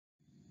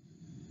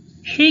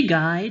Hey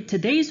guys,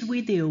 today's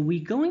video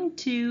we're going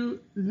to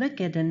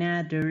look at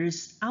another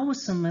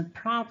awesome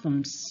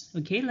problems.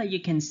 Okay, like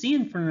you can see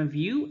in front of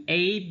you,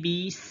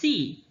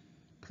 ABC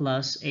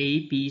plus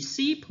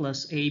ABC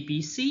plus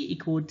ABC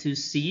equal to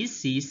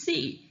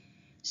CCC.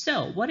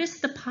 So what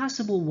is the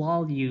possible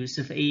values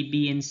of A,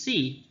 B, and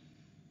C?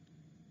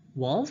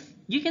 Well,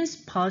 you can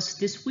pause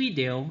this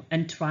video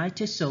and try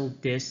to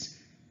solve this.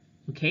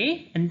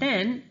 Okay, and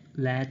then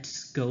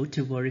let's go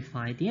to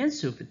verify the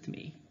answer with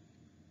me.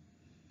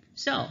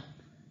 So,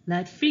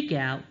 let's figure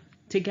out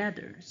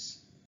together.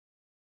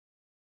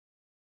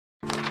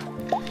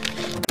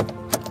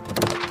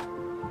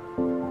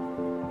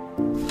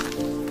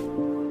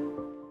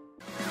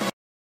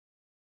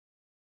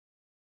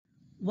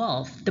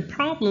 Well, the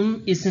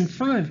problem is in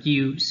front of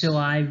you, so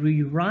I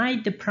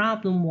rewrite the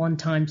problem one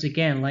time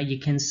again, like you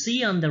can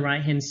see on the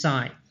right hand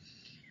side.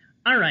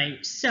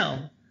 Alright, so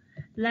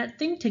let's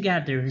think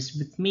together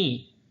with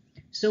me.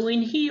 So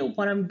in here,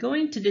 what I'm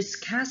going to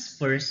discuss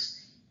first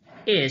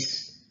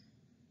is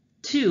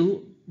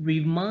to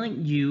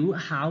remind you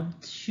how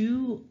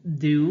to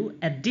do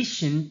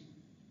addition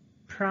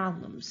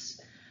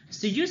problems.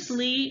 So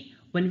usually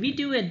when we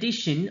do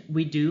addition,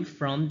 we do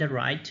from the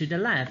right to the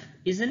left,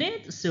 isn't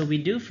it? So we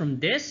do from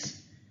this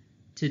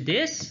to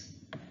this.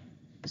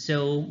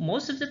 So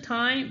most of the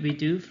time we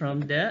do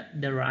from the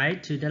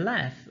right to the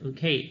left.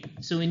 Okay,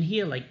 so in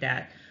here like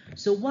that.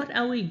 So what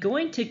are we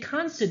going to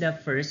consider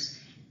first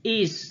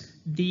is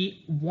the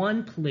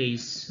one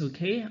place,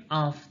 okay,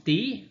 of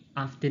the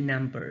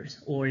numbers,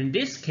 or in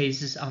this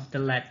case of the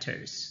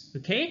letters.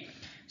 Okay,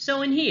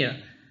 so in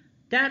here,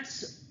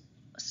 that's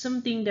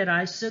something that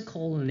I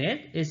circle on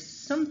it is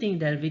something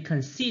that we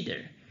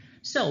consider.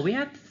 So we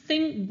have to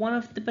think one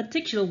of the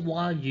particular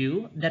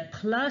value that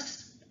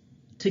plus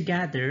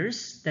together,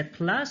 that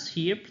plus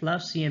here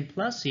and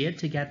plus here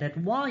to get that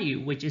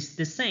value which is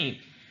the same.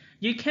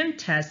 You can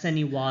test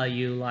any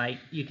value, like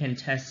you can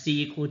test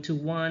c equal to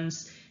 1,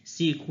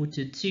 c equal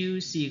to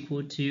 2, c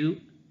equal to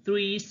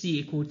 3, c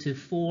equal to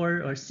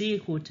 4, or c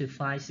equal to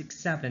 5, 6,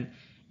 7,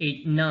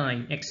 8,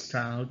 9,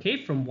 extra,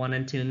 okay, from 1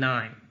 until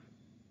 9.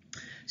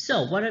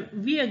 So what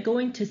we are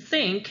going to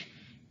think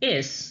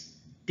is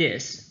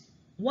this.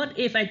 What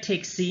if I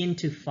take c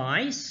into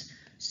 5?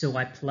 So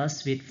I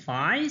plus with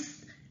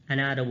 5,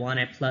 another one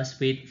I plus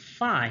with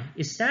 5.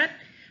 Is that?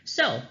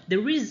 So the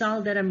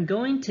result that I'm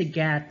going to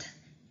get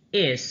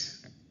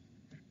is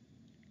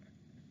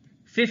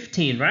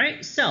 15,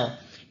 right? So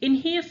in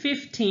here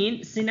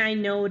 15, since I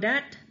know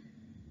that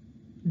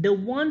the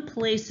one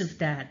place of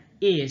that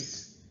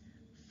is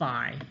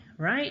 5,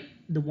 right?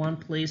 The one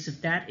place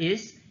of that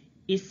is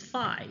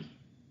 5.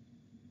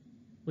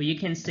 Well, you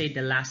can say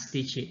the last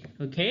digit,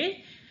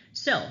 okay?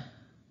 So,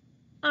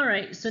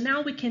 alright, so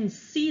now we can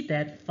see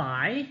that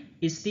 5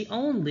 is the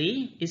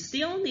only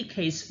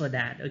case for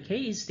that, okay?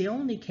 It's the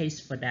only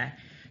case for that.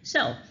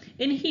 So,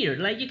 in here,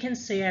 like you can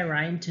say I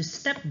write into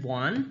step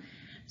 1,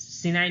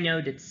 since I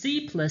know that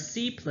c plus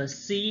c plus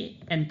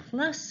c and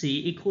plus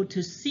c equal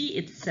to c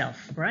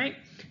itself, right?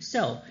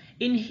 So,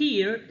 in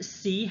here,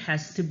 c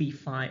has to be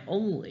 5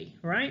 only,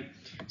 right?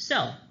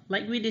 So,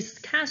 like we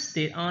discussed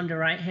it on the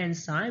right hand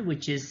side,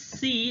 which is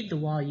c, the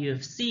value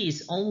of c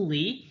is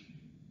only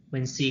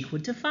when c equal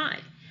to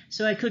 5.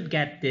 So I could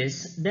get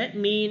this. That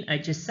means I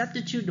just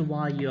substitute the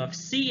value of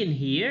c in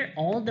here.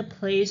 All the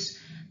place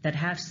that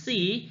have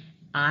c,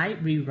 I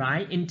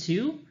rewrite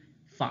into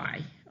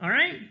 5.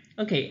 Alright?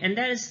 Okay, and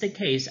that is the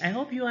case. I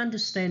hope you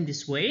understand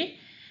this way.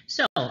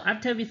 So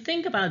after we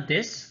think about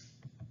this,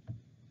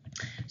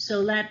 so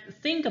let's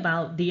think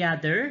about the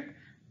other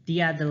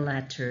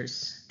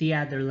letters, the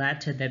other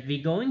letter that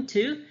we're going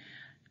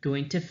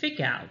to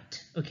figure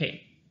out.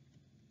 Okay.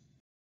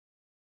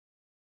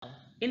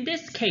 In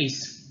this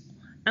case,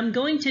 I'm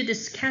going to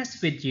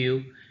discuss with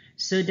you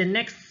so the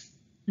next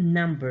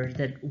number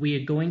that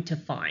we're going to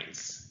find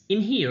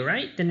in here,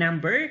 right? The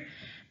number,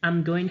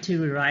 I'm going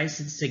to rewrite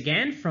this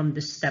again from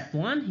the step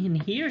 1. In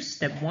here,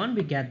 step 1,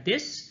 we got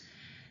this.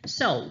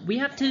 So we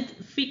have to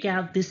figure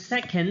out the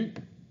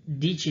second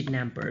digit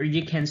number.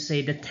 You can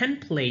say the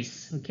 10th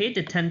place, okay?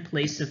 The 10th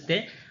place of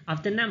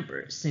the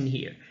numbers in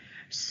here.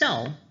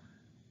 So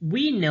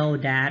we know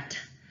that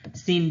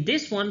since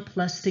this one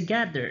plus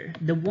together,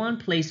 the one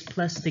place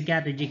plus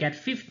together, you get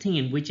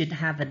 15, which would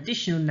have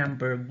additional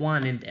number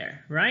 1 in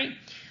there, right?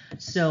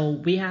 So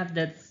we have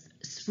that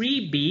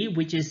 3b,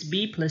 which is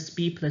b plus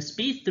b plus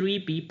b,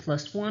 3b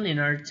plus 1 in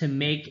order to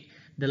make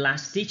the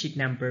last digit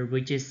number,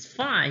 which is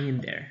 5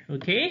 in there,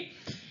 okay?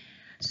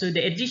 So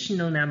the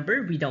additional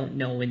number, we don't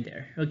know in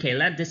there. Okay,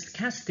 let's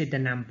discuss the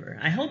number.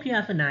 I hope you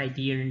have an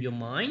idea in your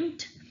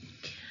mind.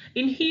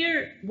 In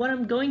here, what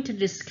I'm going to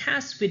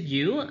discuss with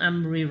you,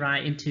 I'm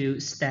rewrite into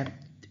step,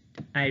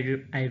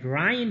 I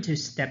write into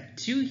step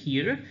 2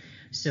 here.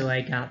 So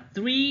I got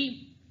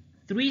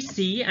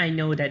 3c, I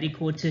know that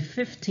equal to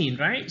 15,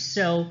 right?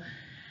 So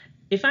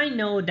if I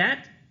know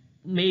that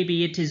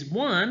maybe it is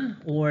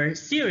 1, or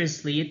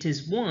seriously it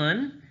is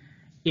 1,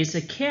 is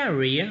a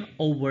carrier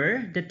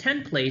over the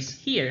 10th place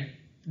here.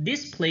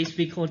 This place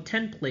we call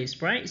 10th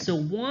place, right? So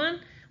 1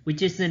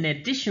 which is an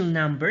additional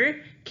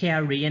number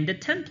carry in the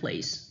 10th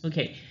place.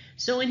 Okay,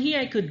 so in here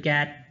I could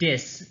get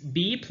this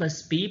b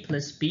plus b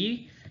plus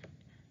b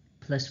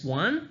plus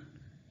 1,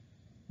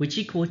 which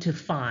equal to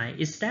 5.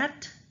 Is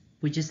that,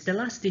 which is the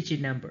last digit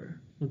number.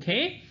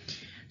 Okay,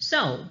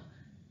 so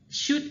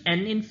should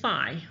end in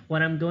 5.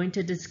 What I'm going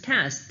to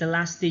discuss, the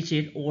last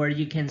digit, or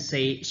you can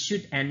say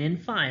should end in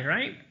 5,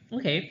 right?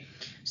 Okay,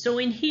 so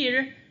in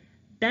here,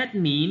 that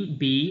means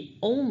b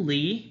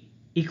only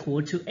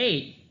equal to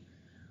 8.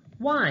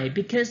 Why?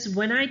 Because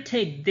when I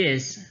take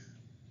this,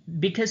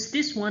 because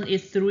this one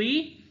is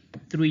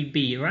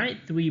 3b, right?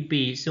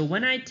 3b. So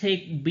when I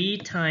take b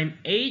times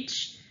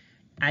h,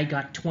 I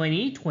got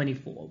 20,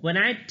 24. When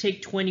I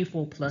take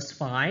 24 plus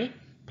 5,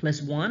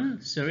 plus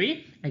 1,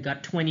 sorry, I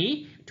got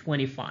 20,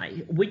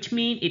 25, which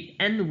means it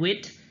ends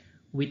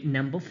with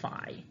number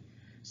 5.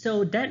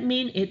 So that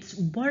means it's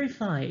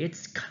verified,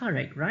 it's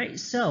correct, right?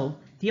 So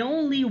the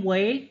only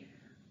way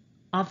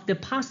of the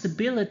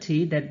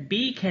possibility that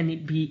b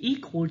can be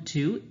equal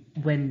to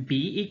when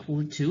b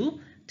equal to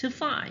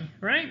 5,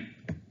 right?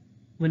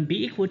 When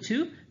b equal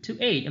to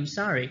 8, I'm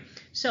sorry.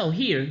 So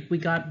here we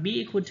got b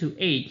equal to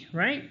 8,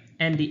 right?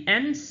 And the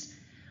ends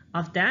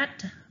of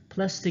that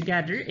plus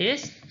together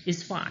is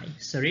 5,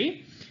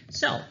 sorry.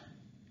 So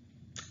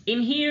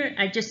in here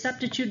I just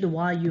substitute the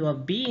value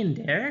of b in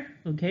there,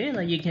 okay,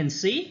 like you can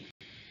see.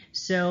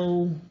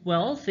 So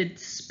well,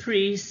 it's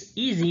pretty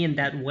easy in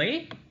that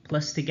way,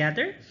 plus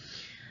together.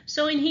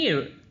 So in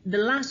here, the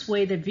last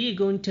way that we are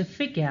going to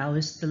figure out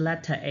is the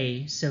letter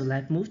A. So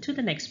let's move to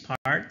the next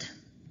part.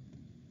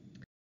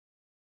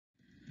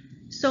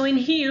 So in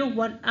here,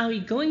 what are we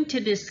going to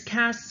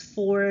discuss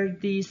for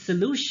the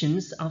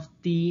solutions of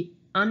the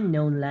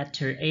unknown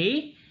letter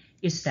A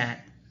is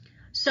that,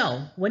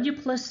 so when you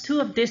plus 2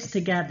 of this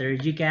together,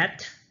 you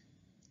get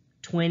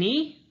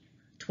 20,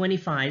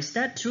 25. Is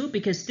that true?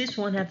 Because this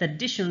one have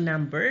additional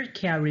number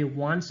carry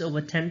 1s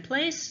over 10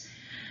 place.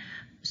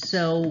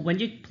 So when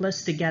you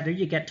plus together,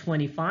 you get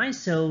 25.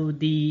 So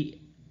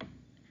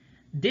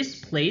this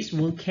place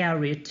will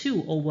carry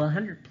 2 over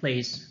 100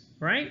 place,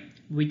 right?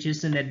 Which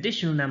is an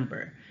additional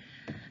number.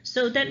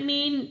 So that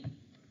means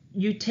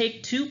you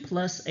take 2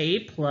 plus a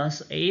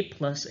plus a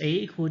plus a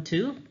equal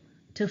to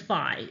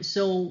 5.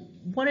 So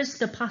what is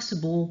the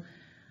possible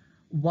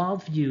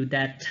value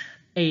that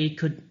a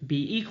could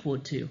be equal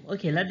to?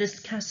 Okay, let's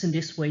discuss in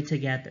this way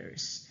together.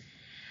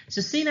 So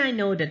since I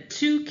know that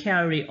 2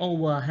 carry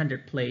over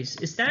 100 place,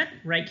 is that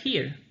right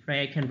here,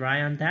 right? I can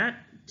write on that.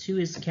 2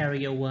 is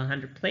carry over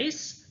 100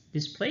 place.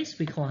 This place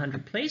we call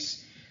 100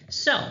 place.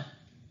 So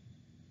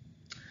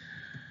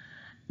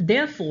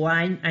therefore,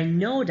 I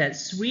know that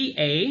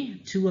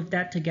 3a, 2 of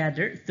that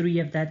together, 3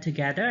 of that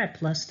together, I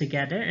plus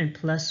together and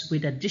plus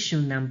with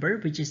additional number,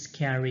 which is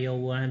carry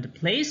over 100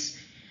 place,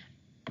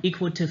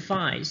 equal to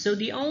 5. So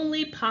the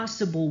only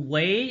possible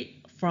way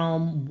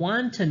from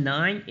 1 to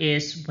 9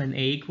 is when a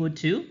equal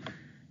to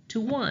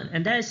 1,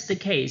 and that is the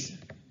case.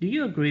 Do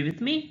you agree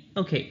with me?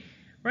 Okay,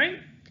 right?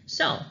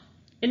 So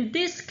in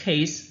this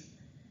case,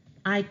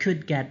 I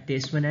could get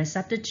this when I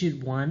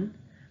substitute 1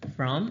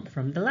 from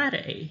the letter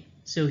A.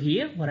 So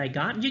here, what I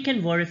got, you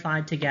can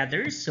verify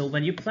together. So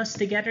when you plus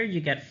together, you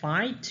get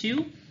 5,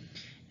 2,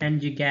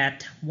 and you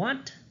get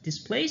what? This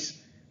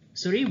place?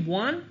 Sorry,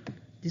 1.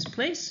 This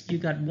place, you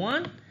got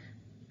 1.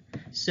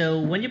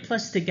 So when you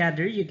plus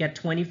together, you get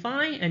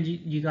 25, and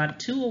you got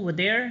 2 over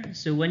there.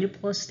 So when you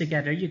plus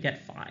together, you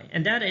get 5,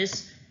 and that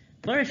is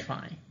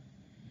verified.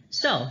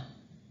 So,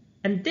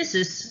 and this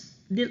is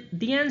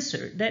the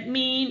answer. That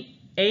means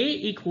A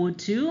equal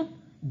to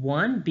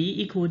 1, B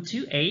equal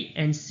to 8,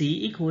 and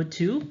C equal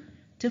to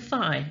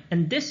 5,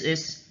 and this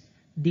is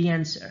the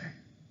answer.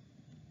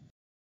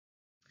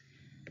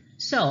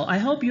 So I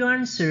hope your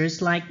answer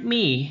is like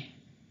me.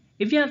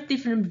 If you have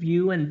different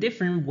view and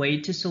different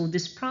way to solve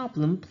this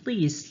problem,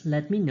 please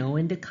let me know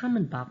in the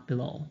comment box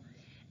below.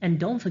 And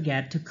don't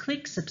forget to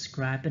click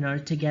subscribe in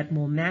order to get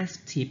more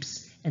math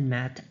tips and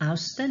math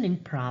outstanding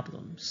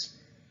problems.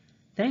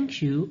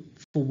 Thank you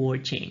for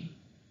watching.